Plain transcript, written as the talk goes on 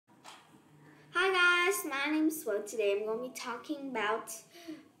guys, my name is Flo. Today I'm going to be talking about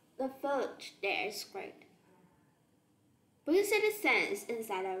the food that is great. Because in a sense,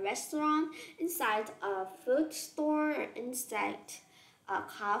 inside a restaurant, inside a food store, inside a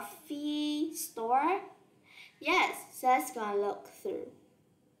coffee store. Yes, so let's go and look through.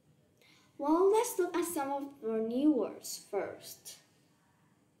 Well, let's look at some of the new words first.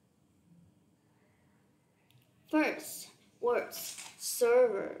 First, words,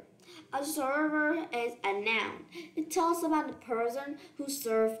 server. A server is a noun. It tells about the person who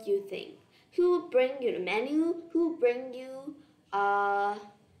served you things, who will bring you the menu, who will bring you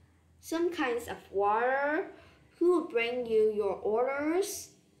some kinds of water, who will bring you your orders.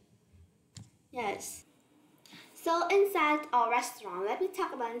 Yes. So inside a restaurant, let me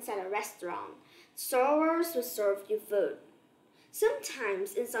talk about inside a restaurant. Servers will serve you food.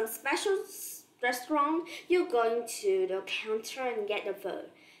 Sometimes in some special restaurant, you're going to the counter and get the food.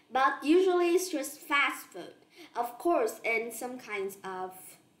 But usually it's just fast food. Of course, in some kinds of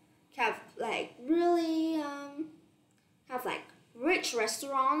like really rich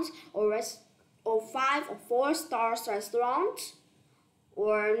restaurants or 5 or 4 stars restaurant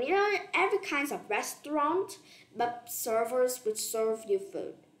or near every kinds of restaurant, but servers would serve you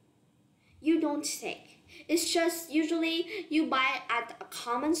food. You don't take. It's just usually you buy at a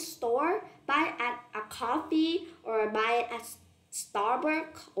common store, buy at a coffee, or buy it at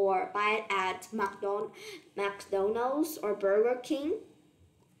Starbucks, or buy it at McDonald's or Burger King.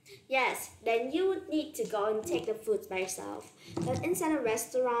 Yes, then you would need to go and take the food by yourself. But inside a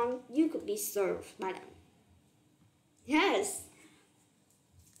restaurant, you could be served by them. Yes.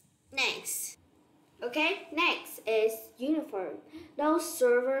 Next. Okay, next is uniform. Those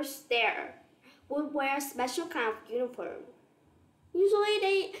servers there would wear a special kind of uniform.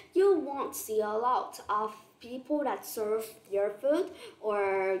 Usually you won't see a lot of people that serve your food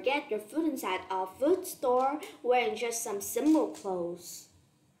or get your food inside a food store wearing just some simple clothes.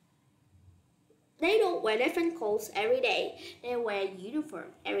 They don't wear different clothes every day. They wear a uniform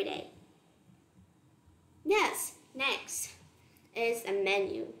every day. Yes, next is a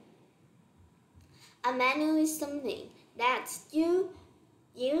menu. A menu is something that you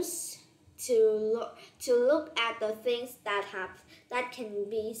use to look at the things that can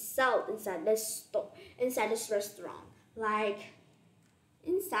be sold inside this store, inside this restaurant. Like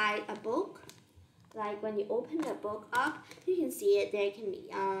inside a book, like when you open the book up, you can see it. There can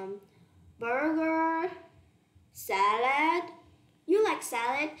be burger, salad. You like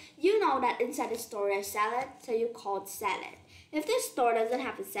salad? You know that inside the store there's salad, so you call it salad. If this store doesn't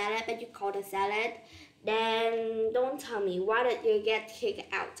have a salad, but you call it a salad, then don't tell me why did you get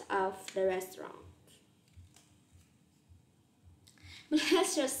kicked out of the restaurant. But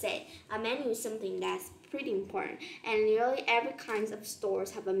let's just say a menu is something that's pretty important, and nearly every kind of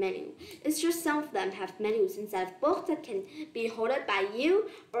stores have a menu. It's just some of them have menus inside of books that can be held by you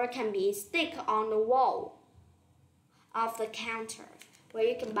or can be stick on the wall of the counter where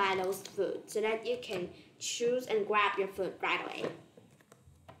you can buy those food so that you can choose and grab your food right away.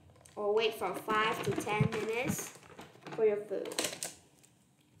 Or wait for 5 to 10 minutes for your food.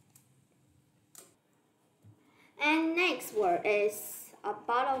 And next word is a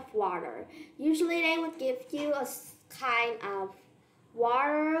bottle of water. Usually they would give you a kind of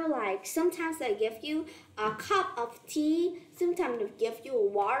water, like sometimes they give you a cup of tea, sometimes they give you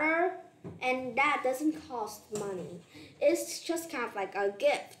water, and that doesn't cost money. It's just kind of like a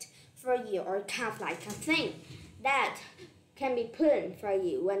gift for you, or kind of like a thing that can be put in for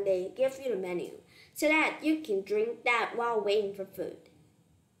you when they give you the menu, so that you can drink that while waiting for food.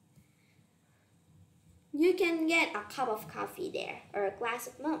 You can get a cup of coffee there or a glass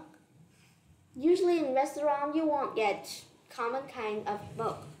of milk. Usually in restaurant you won't get common kind of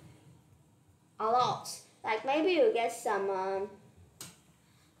milk a lot. Like maybe you get some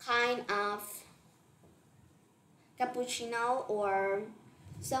kind of cappuccino or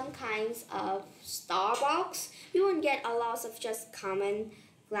some kinds of Starbucks. You won't get a lot of just common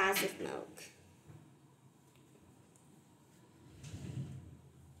glass of milk.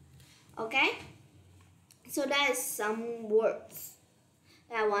 Okay? So that is some words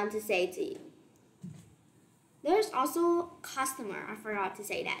that I want to say to you. There's also customer. I forgot to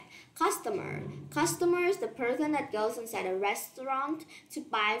say that. Customer. Customer is the person that goes inside a restaurant to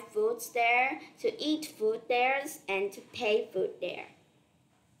buy foods there, to eat food there, and to pay food there.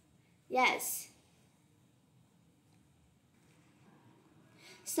 Yes.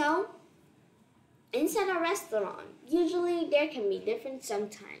 So, inside a restaurant, usually there can be different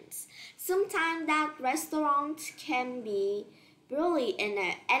sometimes. Sometimes that restaurant can be really in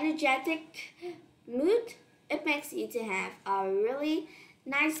an energetic mood. It makes you to have a really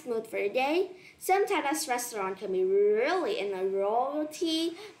nice mood for your day. Sometimes a restaurant can be really in a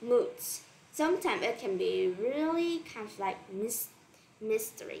royalty mood. Sometimes it can be really kind of like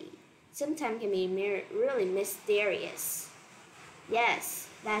mystery. Sometimes it can be really mysterious. Yes,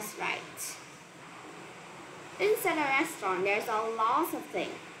 that's right. Inside a restaurant, there's a lot of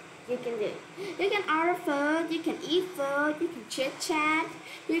things you can do. You can order food, you can eat food, you can chit chat,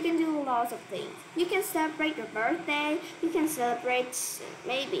 you can do lots of things. You can celebrate your birthday, you can celebrate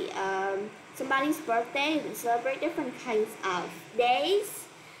maybe somebody's birthday, you can celebrate different kinds of days.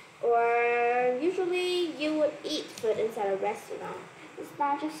 Or usually you would eat food inside a restaurant. It's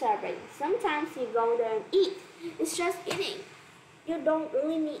not just celebrating. Sometimes you go there and eat. It's just eating. You don't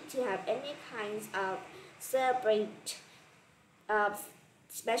really need to have any kinds of celebrate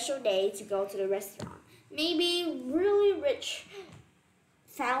special day to go to the restaurant. Maybe really rich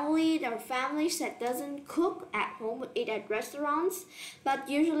family or families that doesn't cook at home would eat at restaurants, but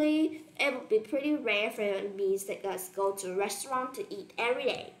usually it would be pretty rare for me that guys go to a restaurant to eat every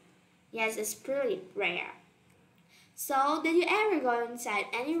day. Yes, it's pretty rare. So, did you ever go inside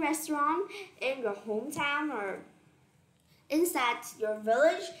any restaurant in your hometown or inside your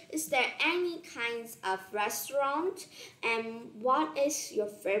village? Is there any kinds of restaurant, and what is your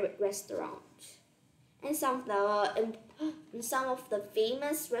favorite restaurant? And some of the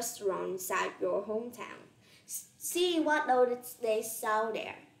famous restaurants inside your hometown. See what they sell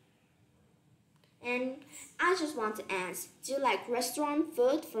there. And I just want to ask, do you like restaurant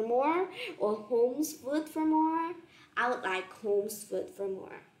food for more or home's food for more? I would like home's food for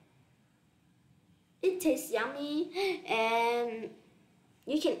more. It tastes yummy and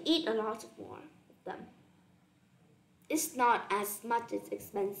you can eat a lot more of them. It's not as much as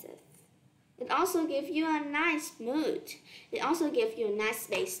expensive. It also gives you a nice mood. It also gives you a nice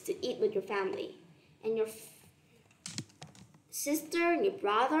space to eat with your family and your sister and your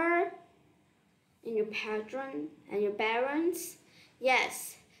brother and your patron and your parents.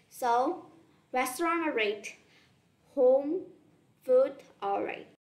 Yes, so restaurant are great, home food all right.